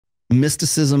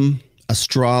mysticism,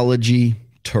 astrology,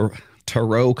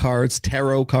 tarot cards.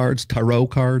 You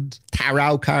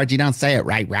don't say it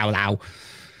right, Rowlow.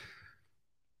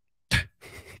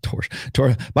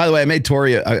 By the way, I made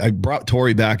Tori. I brought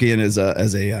Tori back in as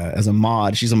a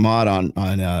mod. She's a mod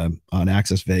on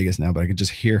Access Vegas now, but I could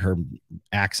just hear her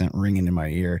accent ringing in my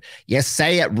ear. You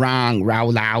say it wrong,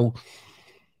 Rowlow.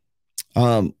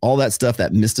 All that stuff,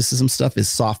 that mysticism stuff, is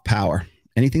soft power.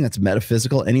 Anything that's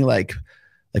metaphysical, any like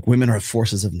women are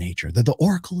forces of nature. They're the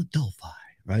Oracle of Delphi,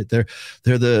 right? They're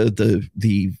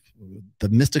the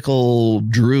mystical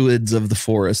druids of the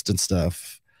forest and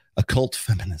stuff. Occult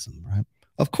feminism, right?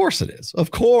 Of course it is. Of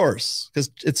course,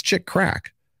 because it's chick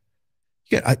crack.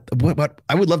 Yeah, what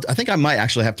I would love to, I think I might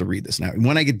actually have to read this now.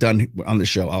 When I get done on the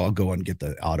show, I'll go and get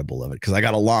the Audible of it because I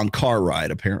got a long car ride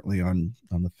apparently on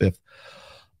the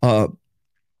 5th.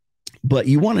 But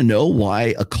you want to know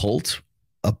why occult,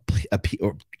 or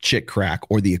chick crack,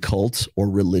 or the occult, or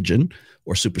religion,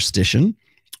 or superstition,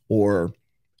 or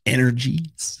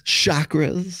energies,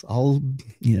 chakras, all,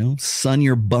 sun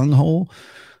your bunghole,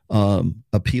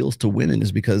 appeals to women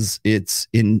is because it's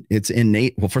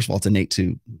innate. Well, first of all, it's innate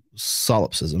to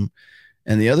solipsism.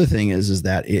 And the other thing is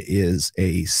that it is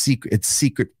it's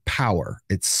secret power.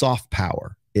 It's soft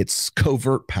power. It's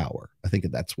covert power. I think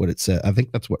that's what it said. I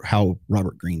think that's how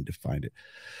Robert Greene defined it.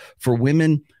 For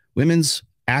women, women's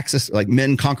access, like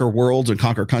men conquer worlds and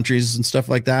conquer countries and stuff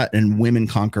like that, and women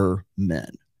conquer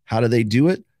men. How do they do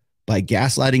it? By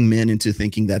gaslighting men into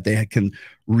thinking that they can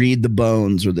read the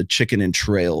bones or the chicken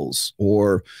entrails,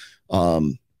 or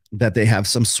that they have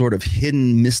some sort of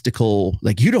hidden mystical,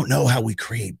 like, you don't know how we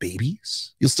create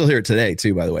babies. You'll still hear it today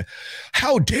too, by the way.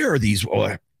 How dare these,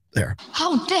 there.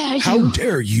 How dare you? How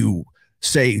dare you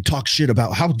talk shit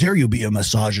about, how dare you be a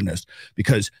misogynist?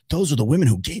 Because those are the women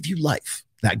who gave you life.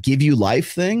 That give you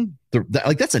life thing,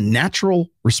 that's a natural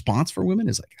response for women,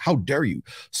 is like, how dare you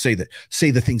say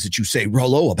the things that you say,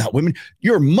 Rollo, about women?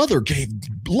 Your mother gave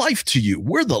life to you.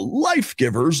 We're the life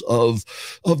givers of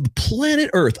the planet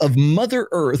Earth, of Mother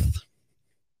Earth,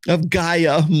 of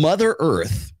Gaia, Mother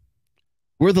Earth.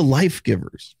 We're the life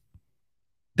givers.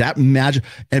 That magic.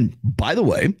 And by the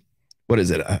way, what is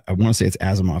it? I want to say it's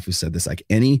Asimov who said this, like,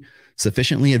 any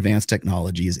sufficiently advanced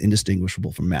technology is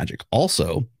indistinguishable from magic.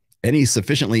 Also, any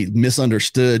sufficiently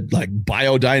misunderstood, like,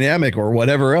 biodynamic or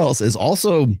whatever else is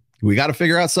also, we got to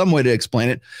figure out some way to explain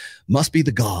it. Must be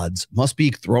the gods, must be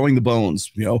throwing the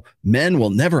bones. Men will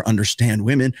never understand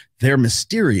women. They're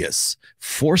mysterious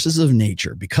forces of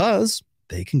nature because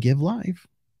they can give life.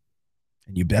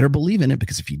 And you better believe in it,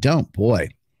 because if you don't, boy,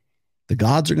 the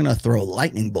gods are going to throw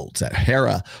lightning bolts at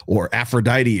Hera or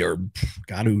Aphrodite or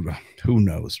God, who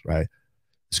knows, right?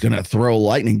 It's going to throw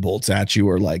lightning bolts at you,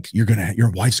 or like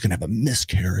your wife's going to have a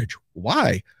miscarriage.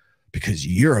 Why? Because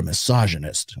you're a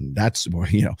misogynist. And that's where,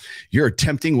 you're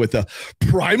attempting with the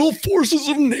primal forces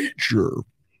of nature.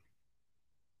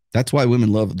 That's why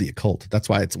women love the occult. That's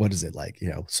why it's, what is it like?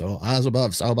 So as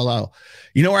above, so below.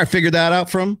 You know where I figured that out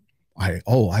from?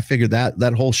 I figured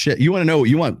that whole shit. You want to know,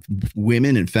 you want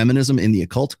women and feminism in the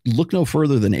occult? Look no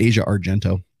further than Asia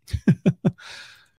Argento.